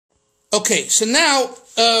Okay, so now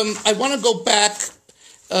I want to go back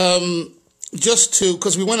just to,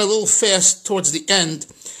 because we went a little fast towards the end.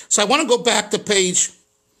 So I want to go back to page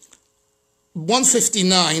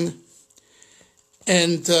 159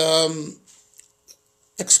 and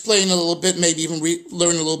explain a little bit, maybe even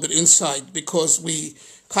learn a little bit inside, because we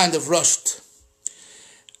kind of rushed.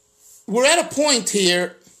 We're at a point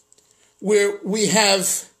here where we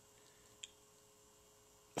have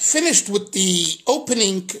finished with the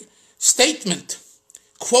opening statement,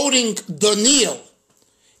 quoting Daniel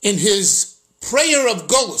in his prayer of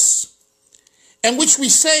Golus, and which we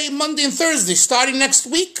say Monday and Thursday, starting next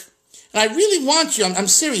week. And I really want you, I'm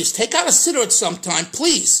serious, take out a siddur at some time,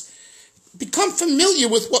 please. Become familiar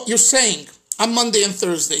with what you're saying on Monday and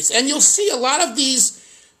Thursdays. And you'll see a lot of these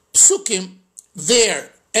psukim there.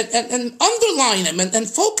 And underline them and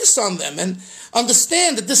focus on them and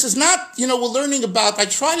understand that this is not, we're learning about, I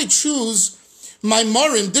try to choose my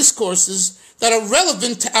Maamar discourses that are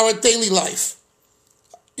relevant to our daily life.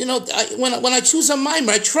 When I choose a Maamar,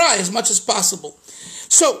 I try as much as possible.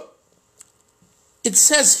 So, it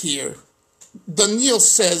says here, Daniel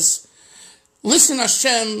says, listen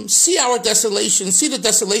Hashem, see our desolation, see the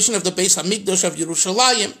desolation of the Beis HaMikdash of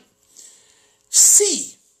Yerushalayim.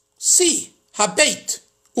 See, habeit,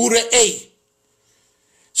 ure'ei.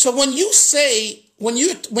 So when you say, when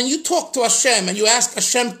you talk to Hashem and you ask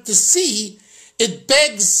Hashem to see, it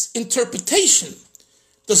begs interpretation.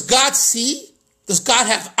 Does God see? Does God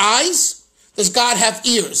have eyes? Does God have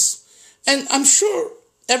ears? And I'm sure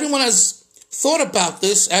everyone has thought about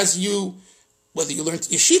this as whether you learned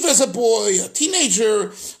yeshiva as a boy, a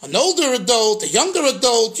teenager, an older adult, a younger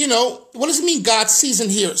adult, what does it mean God sees and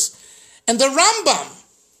hears? And the Rambam,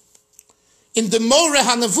 in the Moreh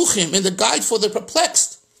HaNevuchim, in the Guide for the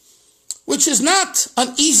Perplexed, which is not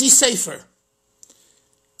an easy sefer.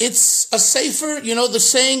 It's a sefer, the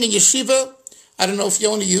saying in yeshiva, I don't know if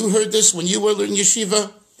Yoni, you heard this when you were learning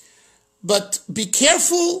yeshiva, but be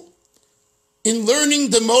careful in learning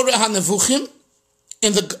the Moreh HaNevuchim,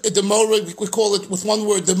 in the Moreh, we call it with one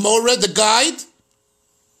word, the Moreh, the guide.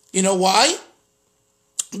 You know why?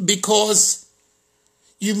 Because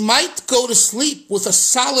you might go to sleep with a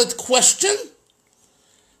solid question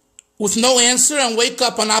with no answer and wake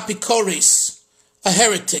up an apikoris, a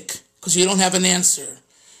heretic, because you don't have an answer.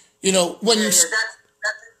 That's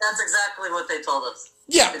exactly what they told us.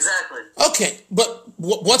 Yeah. Exactly. Okay, but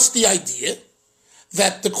what's the idea?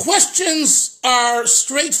 That the questions are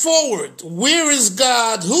straightforward. Where is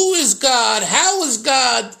God? Who is God? How is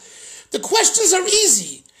God? The questions are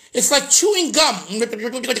easy. It's like chewing gum. You put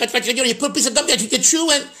a piece of gum that you can chew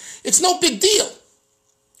and it's no big deal.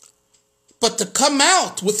 But to come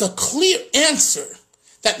out with a clear answer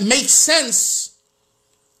that makes sense,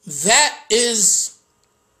 that is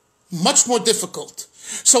much more difficult.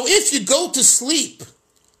 So if you go to sleep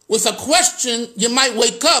with a question, you might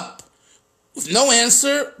wake up with no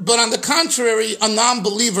answer, but on the contrary, a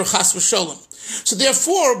non-believer, chas v'sholem. So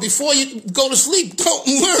therefore, before you go to sleep, don't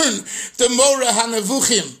learn the Moreh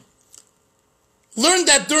HaNevuchim. Learn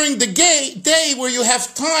that during the day where you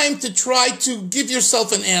have time to try to give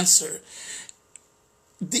yourself an answer.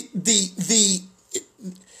 The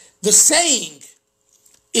saying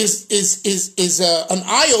is an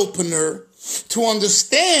eye-opener to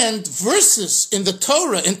understand verses in the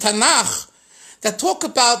Torah, in Tanakh, that talk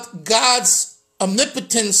about God's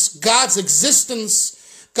omnipotence, God's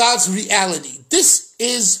existence, God's reality. This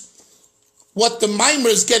is what the Maamar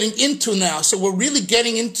is getting into now. So we're really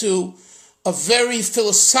getting into a very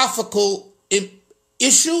philosophical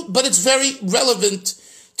issue, but it's very relevant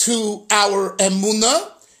to our emunah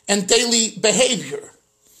and daily behavior.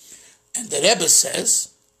 And the Rebbe says,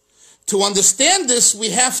 to understand this, we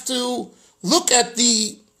have to look at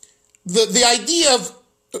the idea of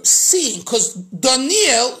seeing, because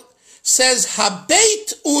Daniel says,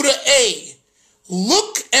 Habeit ure'ei,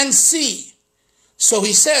 look and see. So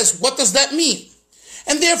he says, what does that mean?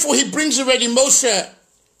 And therefore he brings already Moshe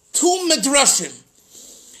two midrashim,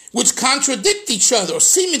 which contradict each other, or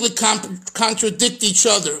seemingly contradict each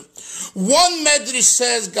other. One medrash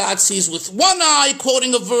says God sees with one eye,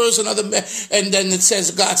 quoting a verse, and then it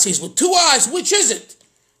says God sees with two eyes. Which is it?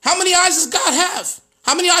 How many eyes does God have?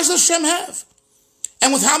 How many eyes does Hashem have?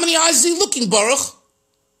 And with how many eyes is he looking, Baruch?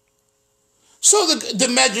 So the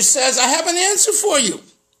Medrash says, I have an answer for you.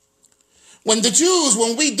 When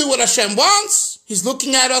we do what Hashem wants, he's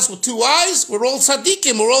looking at us with two eyes. We're all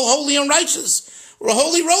tzaddikim. We're all holy and righteous. We're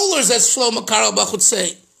holy rollers, as Shlomo Karlbach would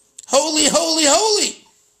say. Holy, holy, holy.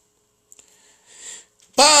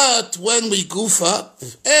 But when we goof up,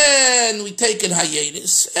 and we take a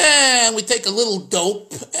hiatus, and we take a little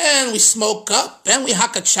dope, and we smoke up, and we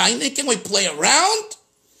hack a chinik, and we play around,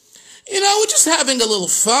 we're just having a little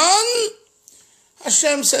fun.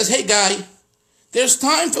 Hashem says, hey guy, there's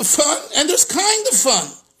time for fun, and there's kind of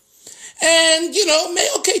fun. And,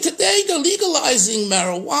 okay, today they're legalizing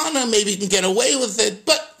marijuana, maybe you can get away with it,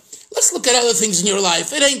 but let's look at other things in your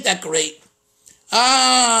life. It ain't that great.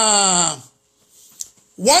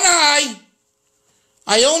 One eye.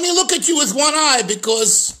 I only look at you with one eye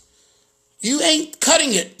because you ain't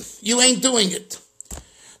cutting it. You ain't doing it.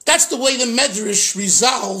 That's the way the Medrash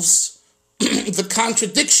resolves the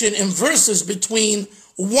contradiction in verses between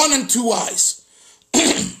one and two eyes.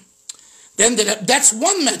 Then that's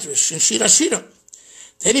one Medrash in Shira Shira.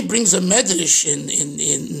 Then he brings a Medrash in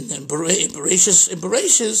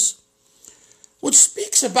Bereshis, which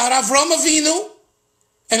speaks about Avram Avinu.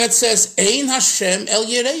 And it says, Ein Hashem El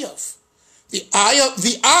Yereyav. The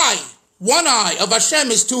eye, one eye of Hashem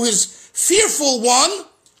is to his fearful one,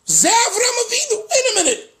 Ze Avram Avinu. Wait a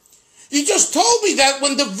minute. You just told me that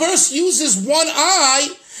when the verse uses one eye,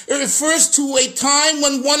 it refers to a time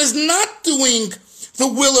when one is not doing the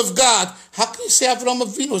will of God. How can you say Avram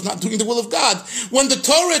Avinu is not doing the will of God? When the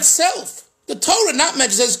Torah itself, the Torah, not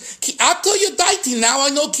Medrash, says, Ki ato yadaiti, now I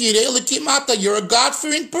know Ki yirei Elokim ata, you're a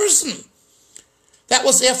God-fearing person. That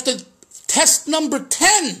was after test number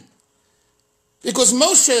 10. Because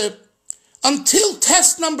Moshe, until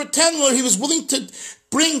test number 10, where he was willing to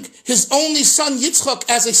bring his only son Yitzchak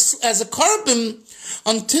as a carbon,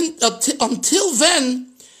 until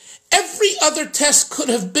then, every other test could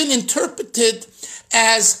have been interpreted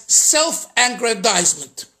as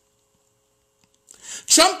self-aggrandizement.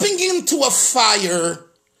 Jumping into a fire,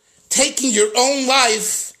 taking your own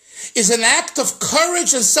life, is an act of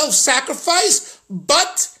courage and self-sacrifice,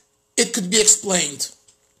 but it could be explained.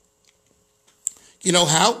 You know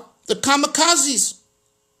how? The kamikazes.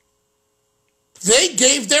 They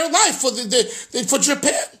gave their life for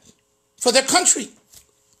Japan, for their country.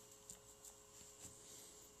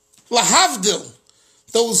 Lahavdil,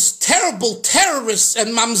 those terrible terrorists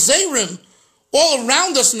and mamzerim all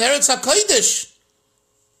around us in Eretz HaKodesh.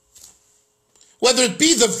 Whether it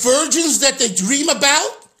be the virgins that they dream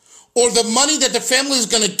about, or the money that the family is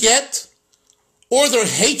going to get, or their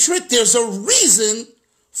hatred, there's a reason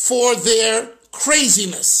for their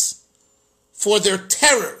craziness, for their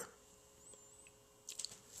terror.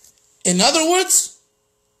 In other words,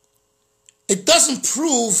 it doesn't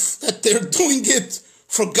prove that they're doing it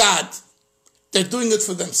for God. They're doing it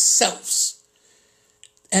for themselves.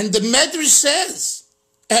 And the Medrash says,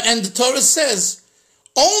 and the Torah says,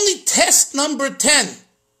 only test number 10,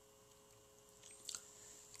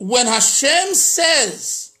 when Hashem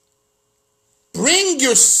says, bring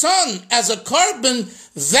your son as a carbon,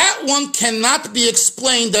 that one cannot be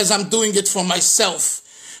explained as I'm doing it for myself.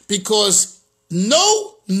 Because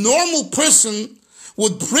no normal person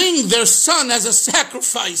would bring their son as a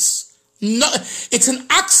sacrifice. No, it's an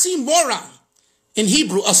oxymoron. In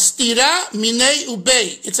Hebrew, astira minei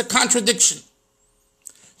ubei. It's a contradiction.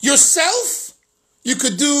 Yourself, you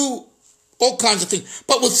could do all kinds of things.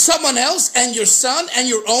 But with someone else, and your son, and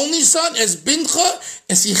your only son, as bincha,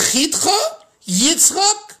 as yichidcha,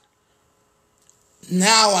 Yitzchak,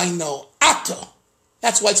 now I know. Ata.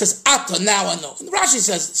 That's why it says Ata, now I know. And Rashi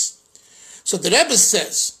says this. So the Rebbe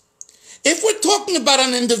says, if we're talking about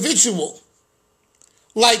an individual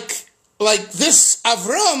like this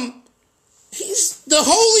Avram, he's the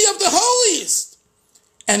holy of the holiest.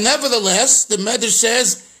 And nevertheless, the Medrash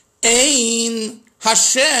says, Ein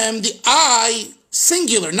Hashem, the I,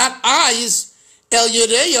 singular, not eyes, El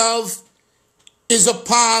Yereyav, is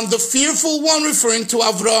upon the fearful one, referring to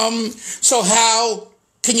Avram. So how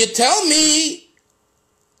can you tell me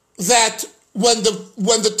that when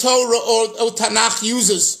the Torah or Tanakh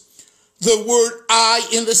uses the word I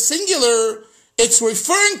in the singular, it's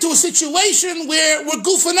referring to a situation where we're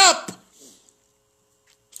goofing up?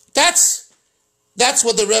 That's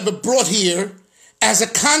what the Rebbe brought here as a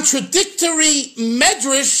contradictory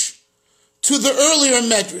medrash to the earlier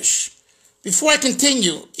medrash. Before I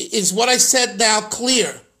continue, is what I said now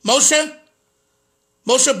clear? Moshe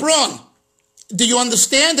Braun, do you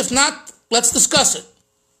understand? If not, let's discuss it.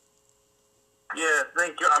 Yeah,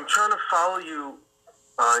 thank you. I'm trying to follow you.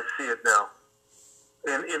 I see it now.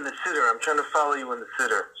 In the siddur, I'm trying to follow you in the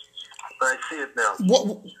siddur. But I see it now.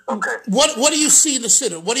 Okay. What do you see in the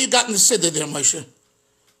siddur? What do you got in the siddur there, Moshe?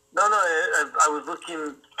 No, I was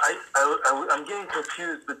looking. I'm getting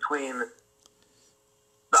confused between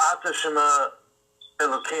the Ata Shema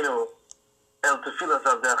Elokeinu El Tefilas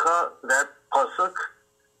Avdecha, that pasuk,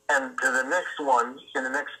 and to the next one, in the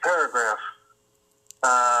next paragraph,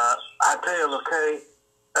 Hatei Elokei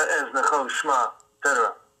as Necho Shma,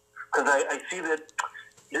 etc. Because I see that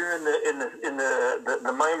here in the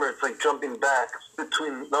Maamar, it's like jumping back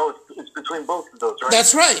between. No, it's between both of those, right?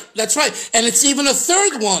 That's right. That's right. And it's even a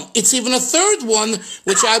third one. It's even a third one,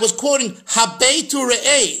 which I was quoting, Habeitu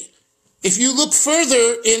Re'eh. If you look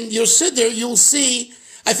further in your siddur, you'll see,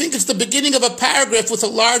 I think it's the beginning of a paragraph with a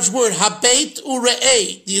large word, Habeit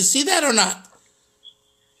Ure'eh. Do you see that or not?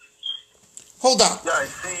 Hold on. Yeah, I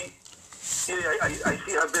see. Yeah, I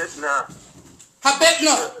see Habetna.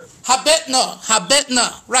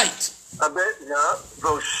 Habetna, right. Habetna,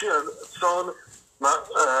 Voshir, Son,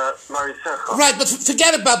 Marisecha. Right, but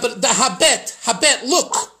forget about the Habet,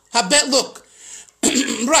 look.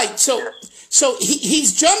 Right, so... Yes. So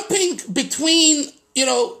he's jumping between,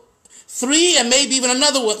 3 and maybe even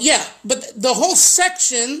another one. Yeah, but the whole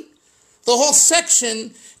section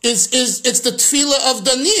is it's the tefillah of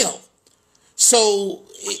Daniel. So,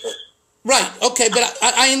 right, okay, but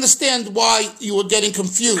I understand why you were getting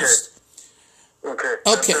confused. Okay.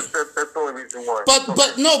 That's the only reason why. But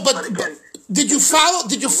did you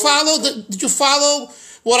follow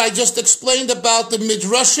what I just explained about the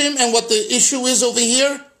midrashim and what the issue is over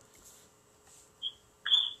here?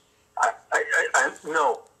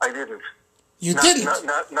 No, I didn't. You didn't?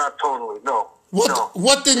 Not totally, no.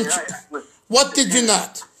 What didn't you? What did you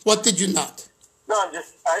not? What did you not? No,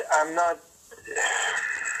 I'm not.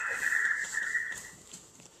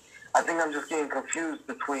 I think I'm just getting confused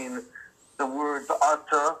between the word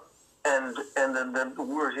Vata and then the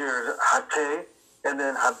word here is Hateh and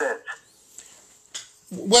then Habet.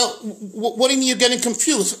 Well, what do you mean you're getting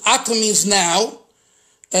confused? Ata means now.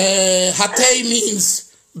 Hateh means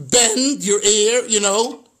bend your ear,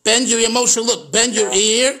 bend your emotion, look, bend your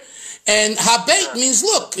ear. And habet means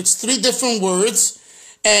look. It's 3 different words.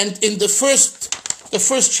 And in the first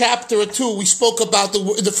chapter or 2, we spoke about the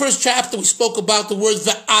word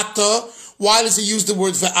ve'ata. Why does he use the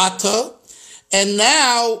word ve'ata? And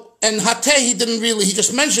now, and hateh, he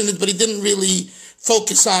just mentioned it, but he didn't really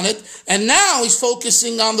focus on it. And now he's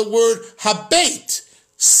focusing on the word habet,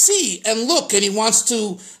 see and look, and he wants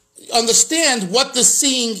to understand what the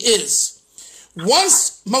seeing is.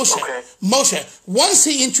 Once once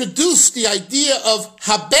he introduced the idea of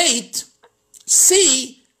habet,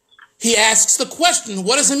 see, he asks the question,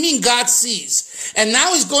 what does it mean God sees? And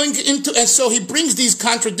now he's going into, and so he brings these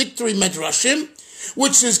contradictory medrashim,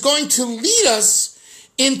 which is going to lead us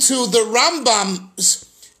into the Rambam's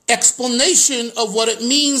explanation of what it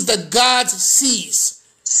means that God sees.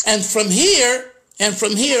 And from here,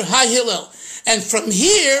 hi Hillel, and from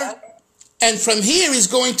here he's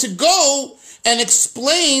going to go and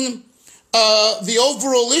explain the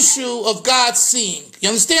overall issue of God seeing. You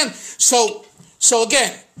understand? So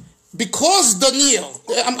again, because Daniel,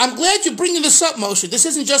 I'm glad you're bringing this up, Moshe. This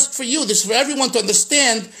isn't just for you. This is for everyone to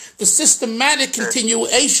understand the systematic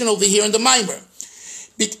continuation over here in the Maamar.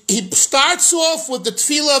 He starts off with the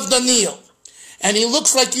tefillah of Daniel, and he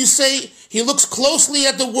looks, like you say, he looks closely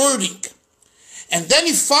at the wording. And then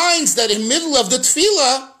he finds that in the middle of the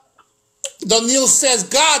tefillah, Daniel says,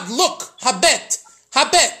 God, look, habet.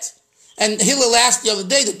 And Hillel asked the other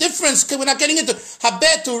day, the difference, we're not getting into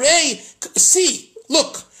habet, urei, see,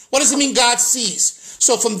 look. What does it mean God sees?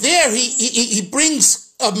 So from there, he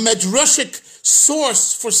brings a medrashic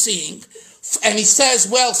source for seeing. And he says,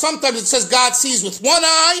 well, sometimes it says God sees with 1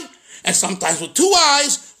 eye, and sometimes with 2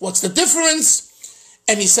 eyes. What's the difference?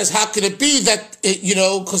 And he says, how could it be that,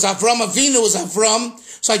 because Avram Avinu is Avram.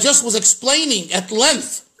 So I just was explaining at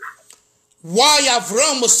length why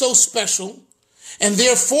Avram was so special. And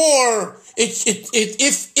therefore,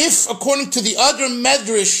 if according to the other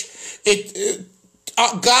medrash,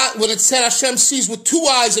 God, when it said Hashem sees with 2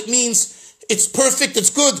 eyes, it means it's perfect, it's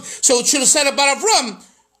good. So it should have said about Avram,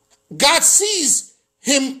 God sees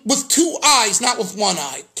him with 2 eyes, not with 1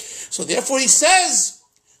 eye. So therefore he says,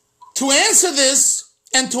 to answer this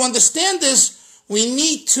and to understand this, we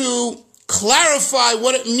need to clarify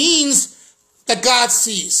what it means that God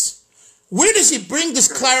sees. Where does he bring this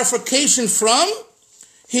clarification from?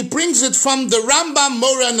 He brings it from the Rambam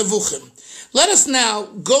Moreh Nevuchim. Let us now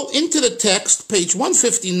go into the text, page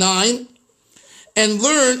 159, and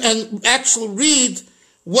learn and actually read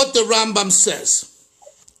what the Rambam says.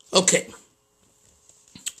 Okay.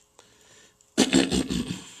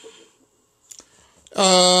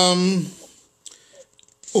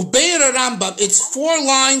 Ubeir Rambam, it's 4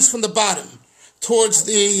 lines from the bottom, towards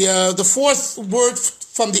the 4th word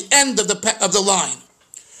from the end of the line.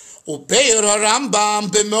 Ubeir Rambam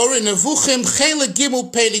b'Moreh Nevuchim chelek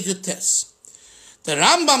gimel perik yutes. The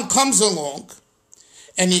Rambam comes along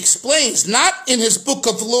And he explains, not in his book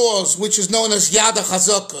of laws, which is known as Yad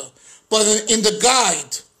HaChazaka, but in the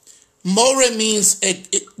guide. More means a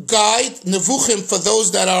guide, nevuchim, for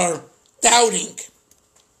those that are doubting.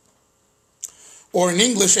 Or in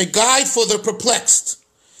English, a guide for the perplexed.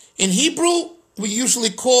 In Hebrew, we usually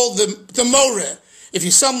call the more. If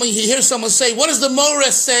you hear someone say, what does the more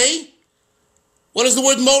say? What does the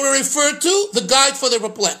word more refer to? The guide for the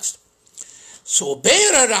perplexed. So,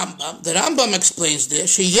 the Rambam explains there,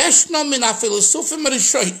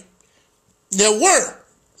 there were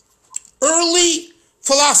early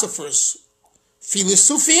philosophers,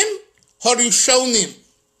 Philosophim Harishonim,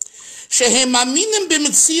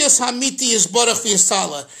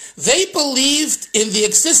 they believed in the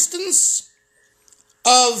existence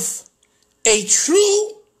of a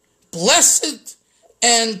true, blessed,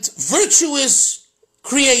 and virtuous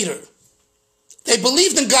creator. They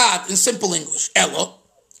believed in God, in simple English. Ella.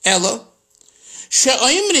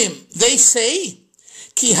 She'oimrim, they say,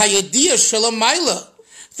 ki hayadiyah shalamayla,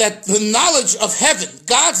 that the knowledge of heaven,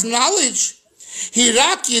 God's knowledge,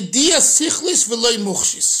 hirak yadiyah sichlis v'loy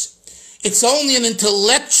muchshis. It's only an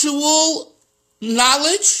intellectual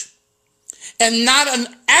knowledge and not an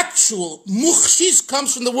actual. Muchshis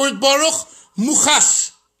comes from the word baruch,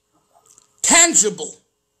 muchash, tangible.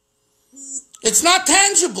 It's not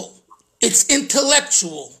tangible. It's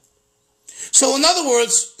intellectual. So in other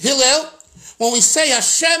words, Hillel, when we say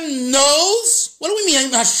Hashem knows, what do we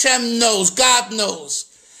mean Hashem knows? God knows.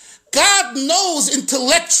 God knows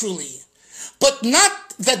intellectually, but not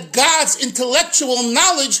that God's intellectual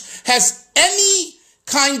knowledge has any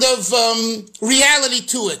kind of reality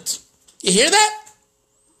to it. You hear that?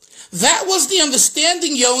 That was the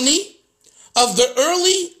understanding, Yoni, of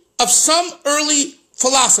some early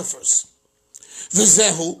philosophers.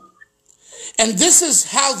 V'zehu. And this is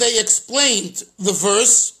how they explained the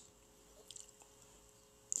verse.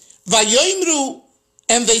 Vayoimru,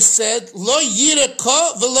 and they said, Lo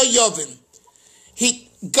yireka v'lo yovin.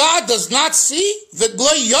 God does not see,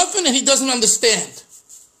 v'lo yovin, and he doesn't understand.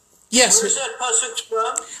 Yes. Where's that passage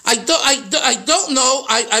from? I don't know.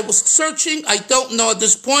 I was searching. I don't know at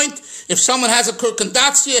this point. If someone has a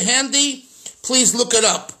Kurkandatsia handy, please look it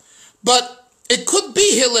up. But it could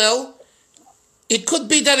be, Hillel, it could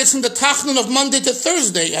be that it's in the Tachnun of Monday to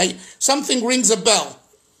Thursday. Something rings a bell.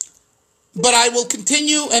 But I will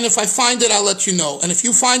continue, and if I find it, I'll let you know. And if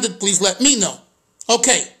you find it, please let me know.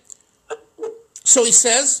 Okay. So he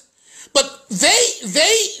says, but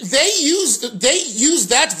they use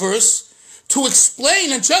that verse to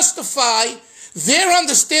explain and justify their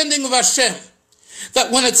understanding of Hashem.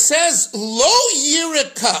 That when it says, Lo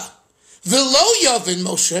yireka v'lo yovin,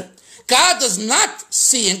 Moshe, God does not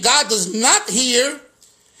see and God does not hear,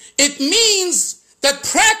 it means that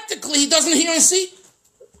practically he doesn't hear and see.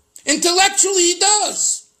 Intellectually he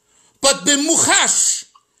does. But b'muchash,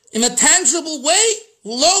 in a tangible way,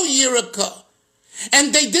 lo yireka.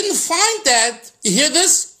 And they didn't find that, you hear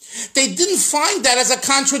this? They didn't find that as a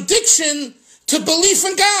contradiction to belief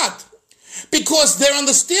in God. Because their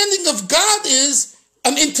understanding of God is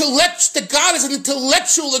that God is an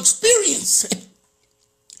intellectual experience.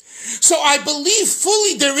 So I believe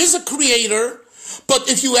fully there is a creator, but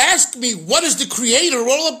if you ask me what is the creator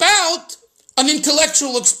all about, an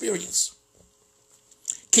intellectual experience.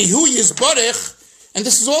 Kihu yizbarech, and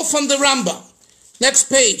this is all from the Rambam. Next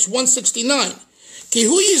page, 169.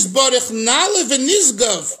 Kihu yizbarech nale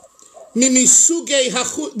v'nizgav mimusgei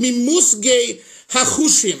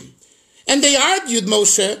hachushim. And they argued,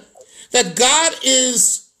 Moshe, that God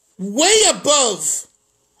is way above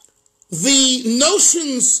the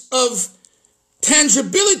notions of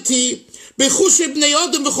tangibility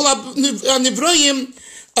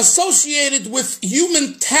associated with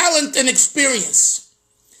human talent and experience.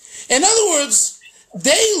 In other words,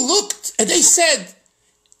 they looked and they said,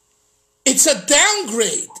 it's a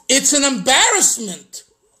downgrade, it's an embarrassment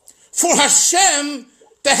for Hashem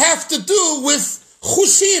to have to do with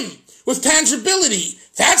chushim, with tangibility.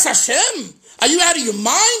 That's Hashem. Are you out of your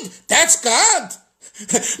mind? That's God.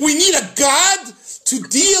 We need a God to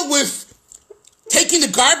deal with taking the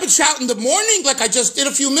garbage out in the morning like I just did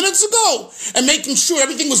a few minutes ago and making sure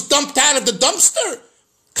everything was dumped out of the dumpster.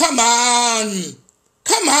 Come on.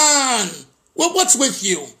 Well, what's with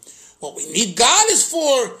you? What we need God is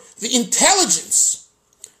for the intelligence.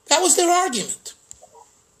 That was their argument.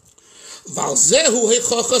 Says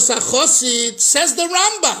the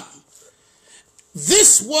Rambam.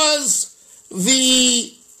 This was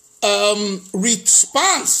the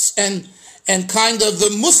response and kind of the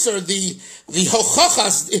musar, the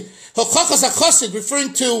hochachas HaChasid,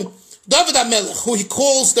 referring to David HaMelech, who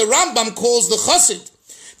the Rambam calls the Chassid.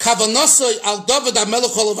 kavanasoi al David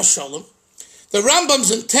HaMelech olav hashalom. The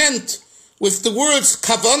Rambam's intent with the words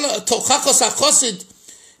kavana tochachas hachosid,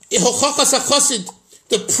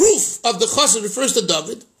 the proof of the chosid refers to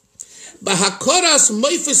David. Bahakoras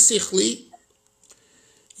moifes sichli,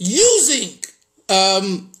 using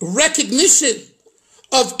recognition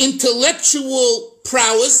of intellectual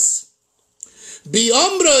prowess,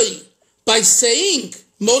 biomroi, by saying,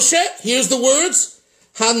 Moshe, here's the words,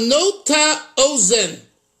 hanota ozen,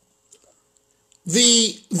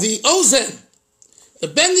 the ozen, the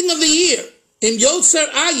bending of the ear, in yotzer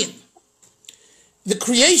ayin, the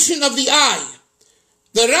creation of the eye.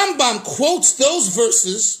 The Rambam quotes those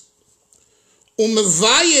verses,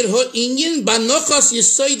 umevayir ha'inyin banochas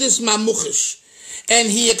yisoidis mamuchish, and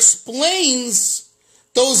he explains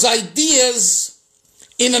those ideas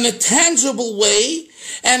in an intangible way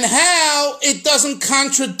and how it doesn't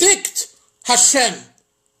contradict Hashem.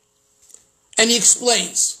 And he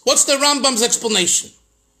explains. What's the Rambam's explanation?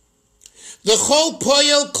 The chol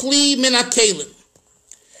poyel kli min hakelim.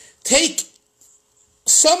 Take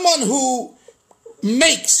someone who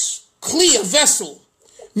makes kli, a vessel,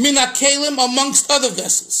 min hakelim, amongst other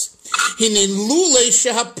vessels. Hinin lule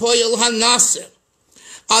shehapoyel hanaseh.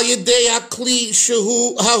 Al yedei hakli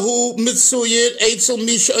shehu hahu mitzuyir eitzel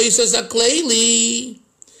misha oisas hakleili.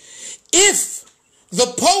 If the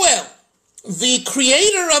poel, the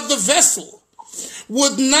creator of the vessel,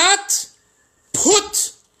 would not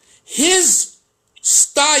put his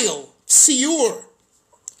style, tziyur,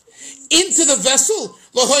 into the vessel,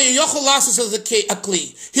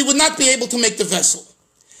 he would not be able to make the vessel.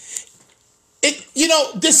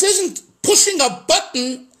 This isn't pushing a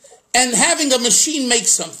button and having a machine make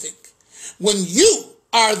something. When you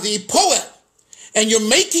are the poet and you're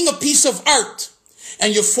making a piece of art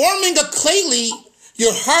and you're forming a kleli,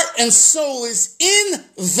 your heart and soul is in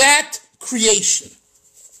that creation.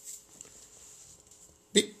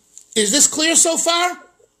 Is this clear so far?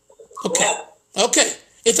 Okay. Okay.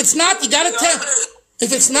 If it's not, you got to tell.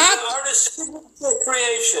 If it's not, the artist's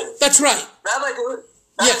creation. That's right. Rabbi,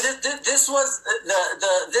 yes. This was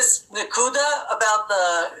this nekuda about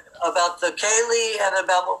the keli and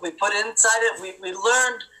about what we put inside it. We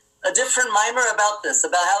learned a different Maamar about this,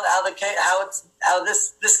 about how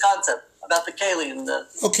this concept about the keli and the.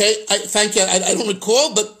 Okay, thank you. I don't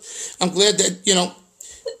recall, but I'm glad that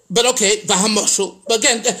But okay, v'hamoshul.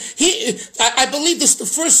 Again, I believe this is the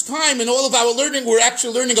first time in all of our learning we're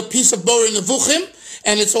actually learning a piece of Bora Nevuchim,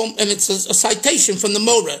 and it's a citation from the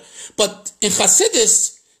Moreh. But in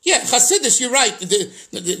Chasidus, Chasidus, you're right. The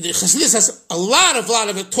Chasidus has a lot of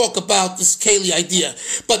talk about this Keli idea.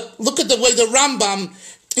 But look at the way the Rambam.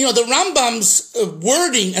 The Rambam's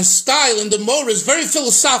wording and style in the Moreh is very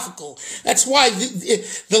philosophical. That's why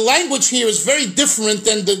the language here is very different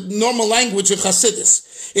than the normal language of Chasidus.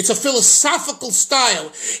 It's a philosophical style.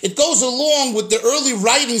 It goes along with the early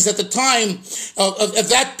writings at the time of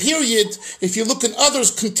that period. If you look at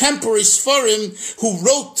others, contemporary Sfarim who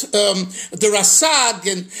wrote the Rasag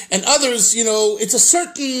and others, it's a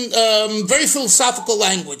certain very philosophical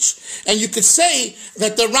language. And you could say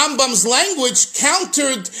that the Rambam's language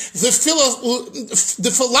countered the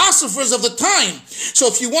philosophers of the time. So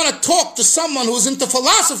if you want to talk to someone who's into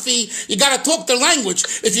philosophy, you got to talk their language.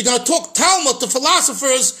 If you're going to talk Talmud to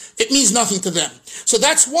philosophers, it means nothing to them. So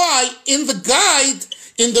that's why in the guide,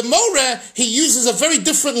 in the Moreh, he uses a very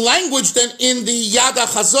different language than in the Yada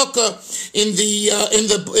Chazaka, in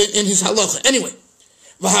his halacha. Anyway,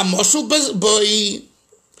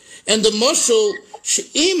 and the moshul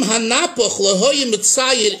she'im hanapoch lahoyim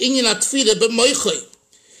mitzayir inyan atfida b'moichoi.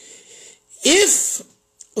 If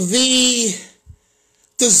the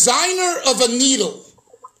designer of a needle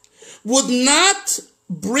would not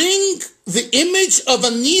bring the image of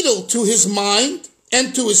a needle to his mind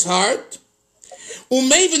and to his heart,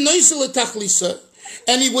 and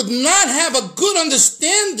he would not have a good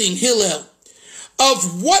understanding, Hillel,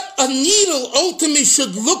 of what a needle ultimately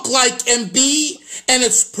should look like and be and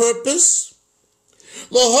its purpose,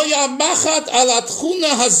 the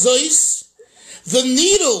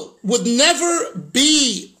needle would never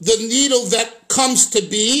be the needle that comes to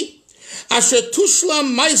be, that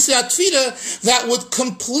would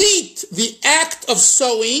complete the act of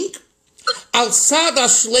sewing, in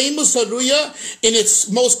its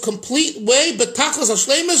most complete way, in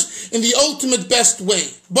the ultimate best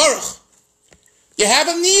way. Baruch, you have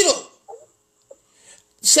a needle.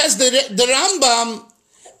 Says the Rambam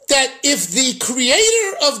that if the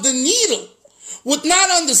creator of the needle would not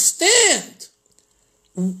understand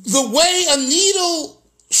the way a needle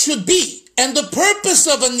should be and the purpose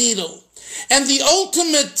of a needle and the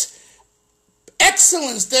ultimate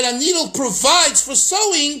excellence that a needle provides for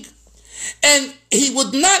sewing, and he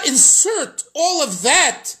would not insert all of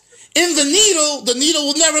that in the needle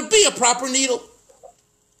will never be a proper needle.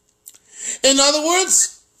 In other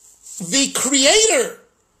words, the creator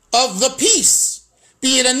of the piece,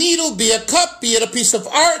 be it a needle, be it a cup, be it a piece of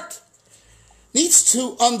art, needs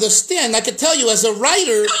to understand. I can tell you, as a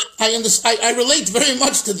writer, I relate very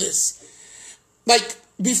much to this. Like,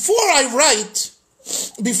 before I write,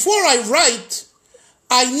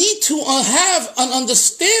 I need to have an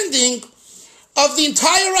understanding of the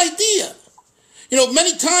entire idea. You know,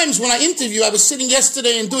 many times when I interview, I was sitting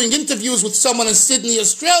yesterday and doing interviews with someone in Sydney,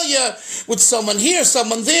 Australia, with someone here,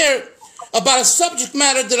 someone there, about a subject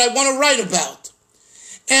matter that I want to write about.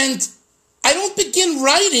 And I don't begin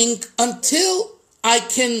writing until I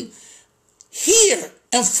can hear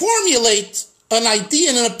and formulate an idea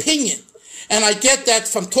and an opinion. And I get that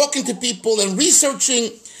from talking to people and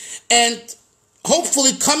researching and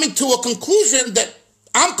hopefully coming to a conclusion that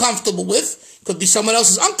I'm comfortable with. Could be someone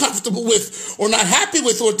else is uncomfortable with or not happy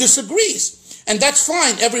with or disagrees. And that's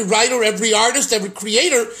fine. Every writer, every artist, every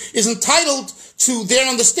creator is entitled to their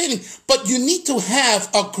understanding. But you need to have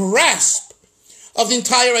a grasp of the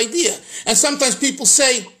entire idea. And sometimes people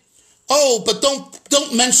say, oh, but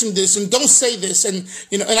don't mention this and don't say this. And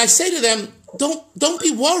and I say to them, don't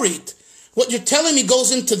be worried. What you're telling me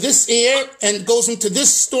goes into this air and goes into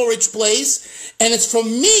this storage place, and it's for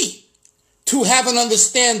me to have an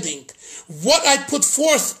understanding. What I put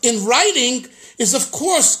forth in writing is, of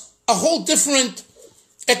course, a whole different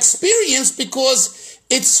experience because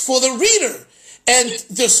it's for the reader. And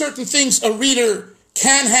there's certain things a reader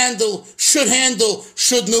can handle, should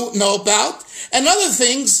know about. And other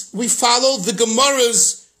things, we follow the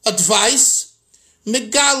Gemara's advice,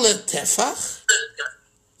 Megale Tefach.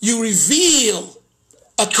 You reveal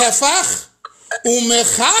a tefach,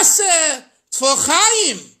 umechase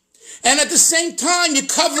tfachayim. And at the same time, you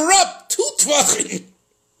cover up 2 tvachim.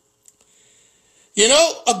 You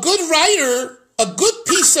know, a good writer, a good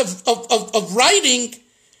piece of writing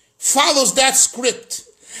follows that script.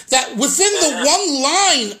 That within the one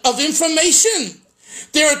line of information,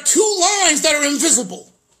 there are 2 lines that are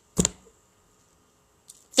invisible.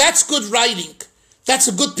 That's good writing. That's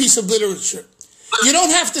a good piece of literature. You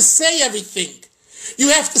don't have to say everything. You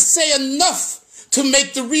have to say enough to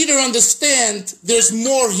make the reader understand there's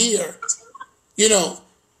more here,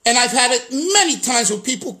 And I've had it many times when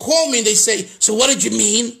people call me and they say, so what did you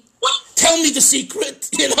mean? Tell me the secret,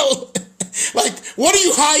 Like, what are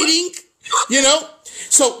you hiding?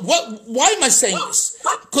 So why am I saying this?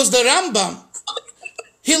 Because the Rambam,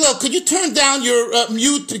 Hillel, could you turn down your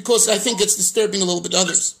mute because I think it's disturbing a little bit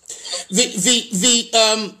others. The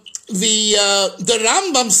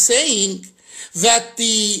Rambam saying that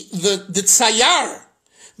the tzayar,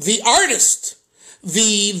 the artist,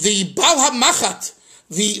 the Baal HaMachat,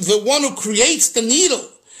 the one who creates the needle,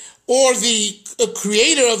 or the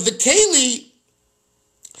creator of the keli,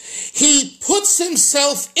 he puts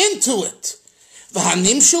himself into it.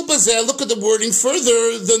 V'hanimshul bazeh, look at the wording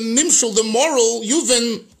further, the nimshul, the moral,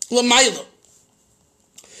 yuven l'mayla.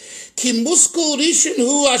 Ki muskul rishon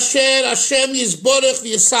hu asher Hashem yizborech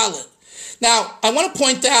v'yisalet. Now, I want to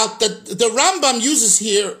point out that the Rambam uses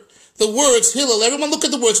here the words, Hillel, everyone look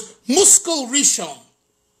at the words, muskul rishon.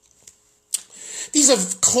 These are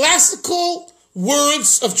classical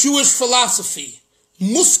words of Jewish philosophy.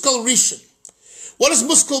 Muskul rishon. What does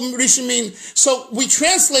muskul rishon mean? So we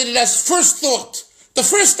translate it as first thought, the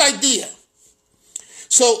first idea.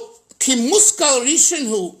 So, ki muskul rishon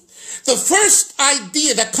hu, the first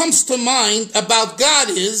idea that comes to mind about God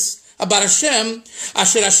is, about Hashem,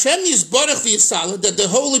 Asher Hashem Yizborech v'Yisalet, that the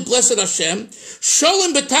holy blessed Hashem,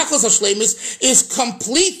 Sholem B'tachos Hashlemis, is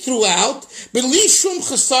complete throughout, B'li Shum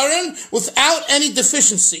Chesaron, without any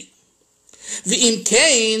deficiency. V'im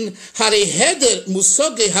Kain, Harei Heder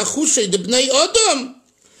Musoge Hachushay Debnei Odom,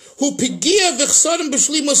 Hu Pigia V'Chesaron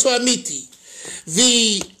B'Shlimos Ha'amiti.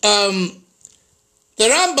 The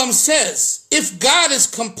Rambam says, if God is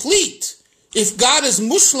complete, if God is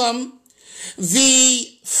Muslim, the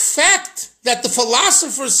fact that the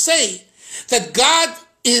philosophers say that God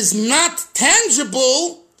is not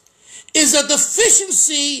tangible is a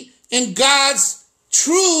deficiency in God's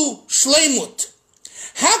true shleimut.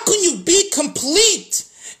 How can you be complete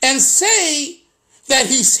and say that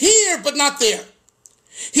he's here but not there?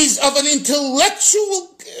 He's of an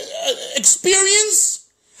intellectual experience,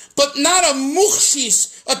 but not a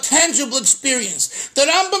mukhshis, a tangible experience. The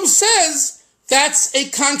Rambam says that's a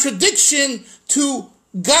contradiction to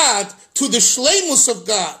God, to the shleimus of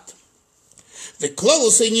God. The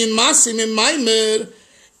Klolos in Masim in Maamar,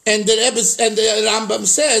 and the Rambam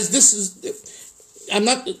says this is I'm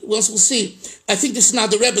not, we'll see. I think this is now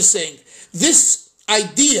the Rebbe saying. This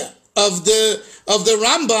idea of the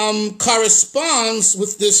Rambam corresponds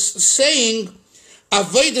with this saying,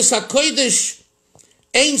 Avodas HaKodesh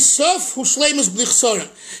Ein Sof Hu Shleimus B'Chsorim.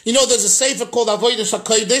 You know, there's a sefer called Avodas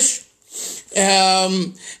HaKodesh,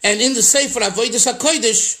 and in the sefer Avodas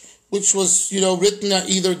HaKodesh, which was, written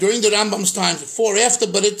either during the Rambam's times, before or after,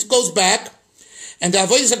 but it goes back, and the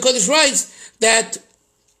Avodas HaKodesh writes that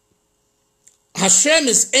Hashem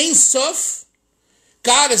is Ein Sof,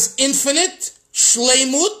 God is infinite,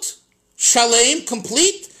 Shleimut, Shalem,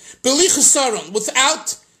 complete, B'li Chesaron,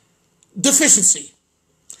 without deficiency.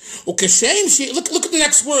 Look at the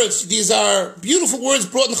next words. These are beautiful words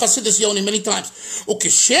brought in Chasidus Yoni many times.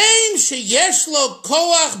 Ukeshem sheyesh lo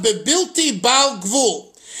koach bebilti bal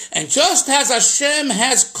gvul. And just as Hashem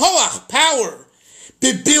has koach, power,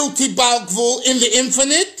 bebilti bal gvul, in the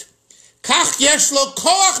infinite, kach yesh lo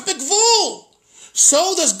koach begvul.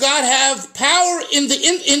 So does God have power in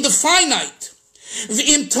the finite.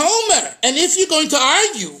 V'im tomer, and if you're going to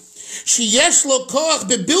argue, sheyesh lo koach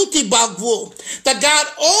bebilti bal gvul, that God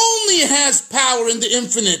only has power in the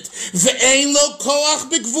infinite, ve'ein lo koach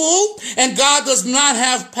begvul, and God does not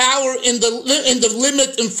have power in the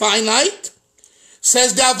limit and finite,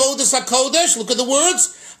 says the Avodas HaKodesh, look at the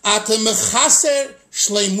words, ata mechaser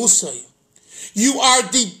shleimusay. You are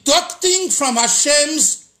deducting from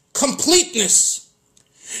Hashem's completeness.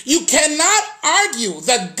 You cannot argue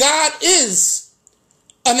that God is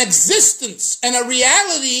an existence and a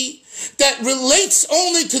reality that relates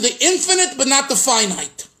only to the infinite but not the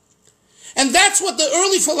finite. And that's what the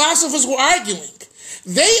early philosophers were arguing.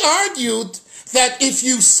 They argued that if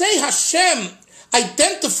you say Hashem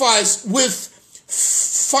identifies with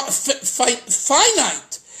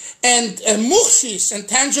finite and mukhshis and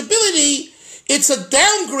tangibility, it's a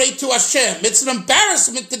downgrade to Hashem. It's an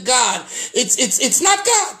embarrassment to God. It's not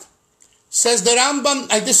God. Says the Rambam,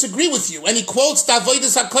 I disagree with you. And he quotes the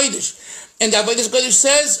Avodas HaKodesh. And the Avodas HaKodesh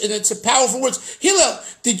says, and it's a powerful words, Hillel,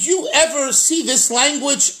 did you ever see this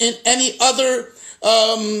language in any other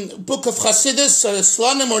book of Chasidus,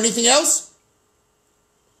 Slonim, or anything else?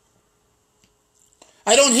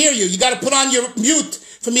 I don't hear you. You got to put on your mute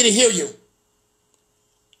for me to hear you.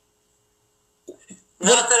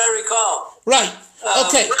 Not that I recall. Right.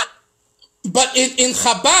 Okay. But in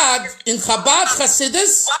Chabad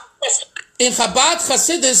Chasidus,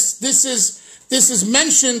 this is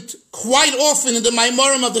mentioned quite often in the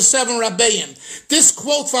Maamorim of the 7 Rabbeim. This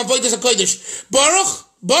quote from Avodas HaKodesh.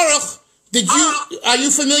 Baruch, are you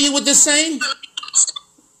familiar with this saying?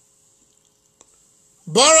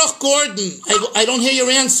 Baruch Gordon, I don't hear your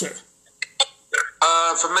answer.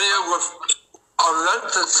 Familiar with, I've learned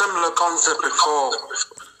a similar concept before.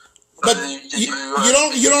 But you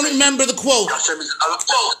don't remember the quote.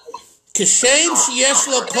 Kishem sheyesh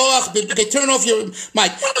lo koach. Okay, turn off your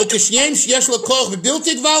mic. Kishem sheyesh lo koach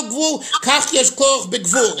bebilti gval gvul. Kach yesh koach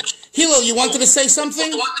begvul. Hillel, you wanted to say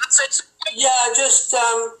something? Yeah, just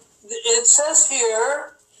it says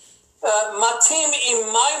here, Matim im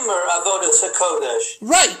Maamar Avodas HaKodesh.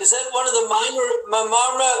 Right. Is that one of the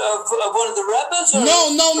Maamar of one of the Rebbes?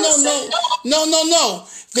 No.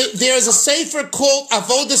 There's a sefer called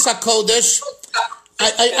Avodas HaKodesh.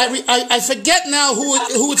 I forget now who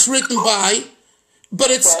it's written by, but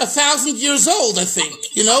it's 1,000 years old, I think.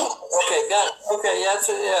 Okay, got it. Okay,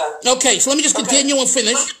 yeah. Okay, so let me just continue and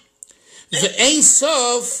finish. The Ein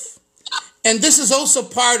Sof. And this is also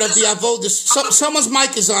part of the Avodas. Someone's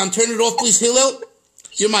mic is on. Turn it off, please, Hillel.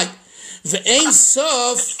 Your mic. Ve'ein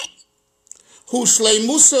sof hu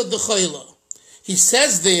shleimusa d'chayla. He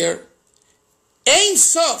says there, Ein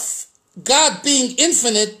sof, God being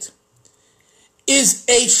infinite, is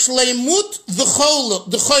a shleimut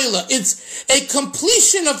d'chayla. It's a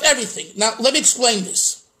completion of everything. Now, let me explain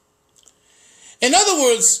this. In other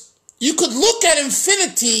words, you could look at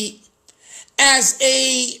infinity as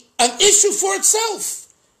an issue for itself.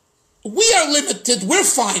 We are limited, we're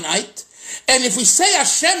finite, and if we say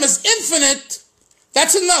Hashem is infinite,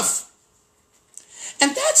 that's enough.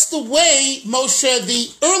 And that's the way, Moshe,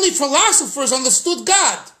 the early philosophers understood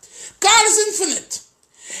God. God is infinite.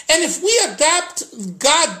 And if we adapt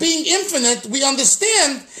God being infinite, we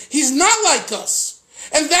understand He's not like us.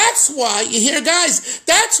 And that's why, you hear guys,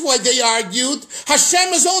 that's why they argued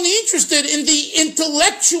Hashem is only interested in the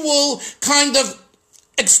intellectual kind of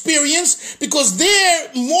experience, because there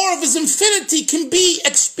more of his infinity can be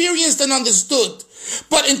experienced and understood.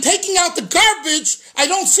 But in taking out the garbage, I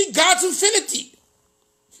don't see God's infinity.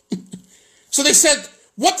 So they said,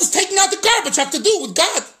 what does taking out the garbage have to do with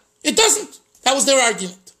God? It doesn't. That was their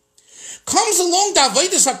argument. Comes along the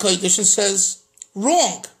Avodas HaKodesh and says,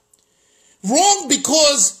 wrong. Wrong because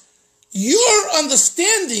because your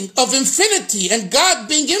understanding of infinity and God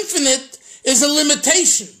being infinite is a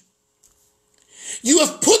limitation. You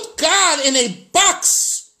have put God in a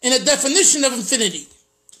box, in a definition of infinity.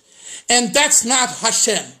 And that's not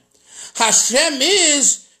Hashem. Hashem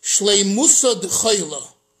is Shleimusa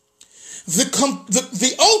D'Chayla,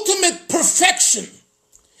 the ultimate perfection.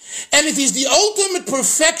 And if he's the ultimate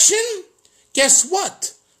perfection, guess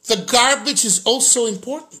what? The garbage is also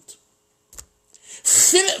important.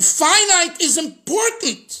 Finite is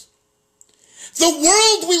important. The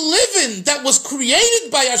world we live in that was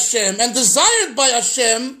created by Hashem and desired by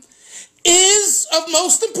Hashem is of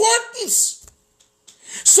most importance.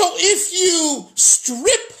 So if you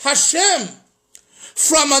strip Hashem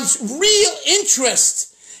from a real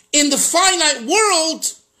interest in the finite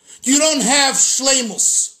world, you don't have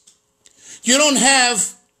shleimus. You don't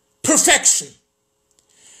have perfection.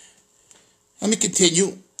 Let me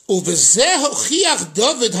continue. And this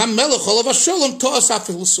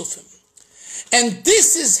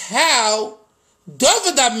is how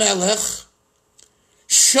David HaMelech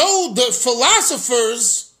showed the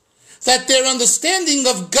philosophers that their understanding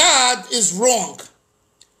of God is wrong.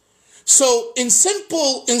 So in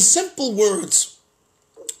simple words,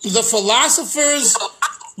 the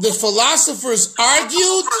philosophers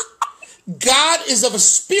argued God is of a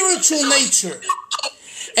spiritual nature.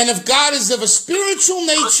 And if God is of a spiritual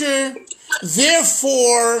nature,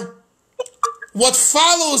 therefore, what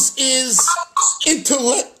follows is the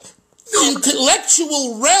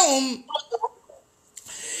intellectual realm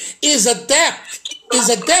is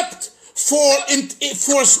adept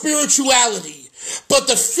for spirituality. But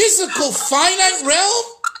the physical finite realm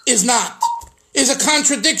is not. Is a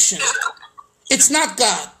contradiction. It's not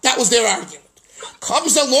God. That was their argument.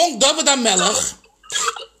 Comes along David HaMelech,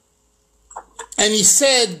 and he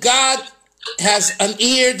said, God has an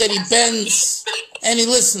ear that he bends and he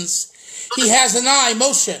listens. He has an eye,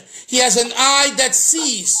 Moshe. He has an eye that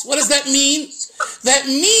sees. What does that mean? That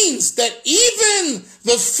means that even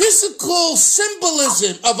the physical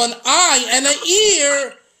symbolism of an eye and an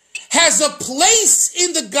ear has a place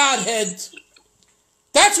in the Godhead.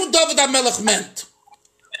 That's what David HaMelech meant.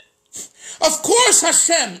 Of course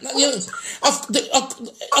Hashem,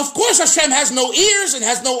 of course Hashem has no ears and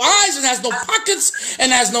has no eyes and has no pockets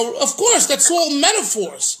and has no, of course, that's all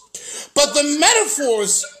metaphors. But the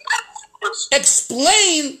metaphors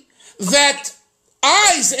explain that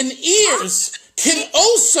eyes and ears can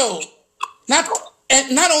also, not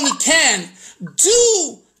only can,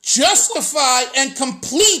 do justify and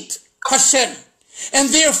complete Hashem. And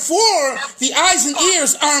therefore, the eyes and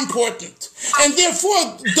ears are important. And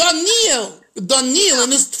therefore, Daniel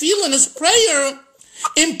in his tefillah, in his prayer,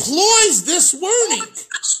 employs this wording.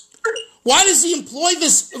 Why does he employ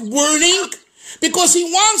this wording? Because he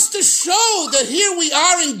wants to show that here we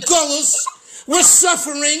are in Golus, we're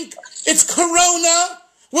suffering, it's Corona,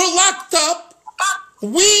 we're locked up,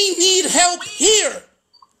 we need help here.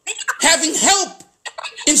 Having help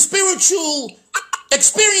in spiritual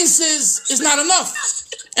experiences is not enough.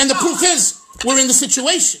 And the proof is, we're in the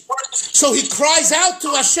situation. So he cries out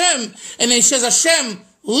to Hashem, and he says, Hashem,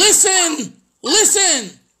 listen,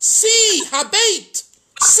 see, habait,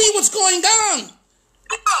 see what's going on.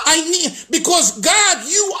 Because God,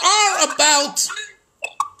 you are about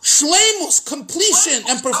shleimus, completion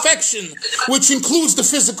and perfection, which includes the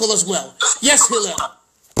physical as well. Yes, Hillel.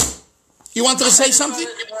 You wanted to say something?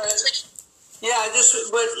 Yeah,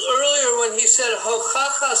 but earlier when he said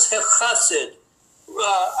hochachas hechasid,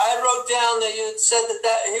 I wrote down that you said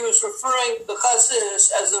that he was referring to the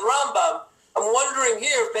Chasidus as the Rambam. I'm wondering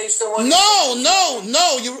here, based on what... No.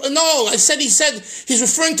 I said he's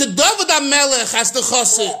referring to David HaMelech as the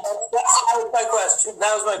Chasid.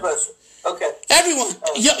 That was my question. Okay. Everyone,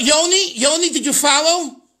 Yoni, did you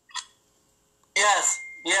follow? Yes.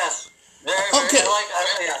 Okay.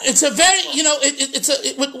 Yeah. It's a very,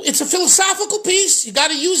 it's a philosophical piece. You got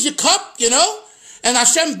to use your cup, and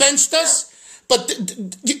Hashem benched us. But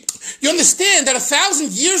you understand that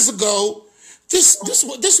 1,000 years ago, this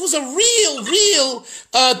was a real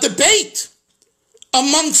debate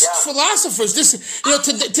amongst philosophers.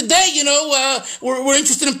 Today, we're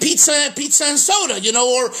interested in pizza and soda, or you know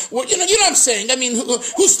what I'm saying. I mean,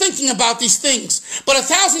 who's thinking about these things? But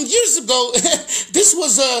 1,000 years ago, this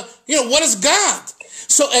was what is God?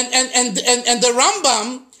 So and the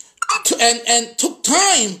Rambam took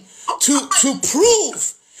time to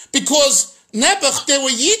prove, because Nebuch, there were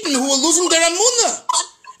Yidden who were losing their Amunah,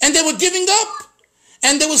 and they were giving up.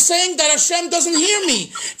 And they were saying that Hashem doesn't hear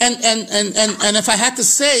me. And if I had to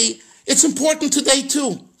say, it's important today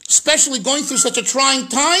too, especially going through such a trying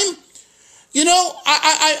time. You know,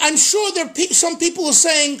 I'm sure there are some people are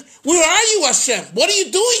saying, where are you, Hashem? What are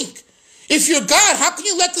you doing? If you're God, how can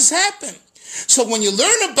you let this happen? So when you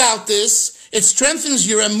learn about this, it strengthens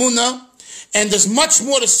your emunah, and there's much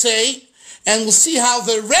more to say, and we'll see how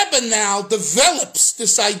the Rebbe now develops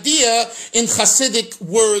this idea in Hasidic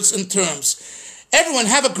words and terms. Everyone,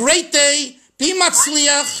 have a great day. Be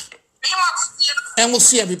matzliach. And we'll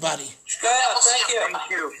see everybody. Thank you.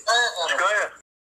 Thank you.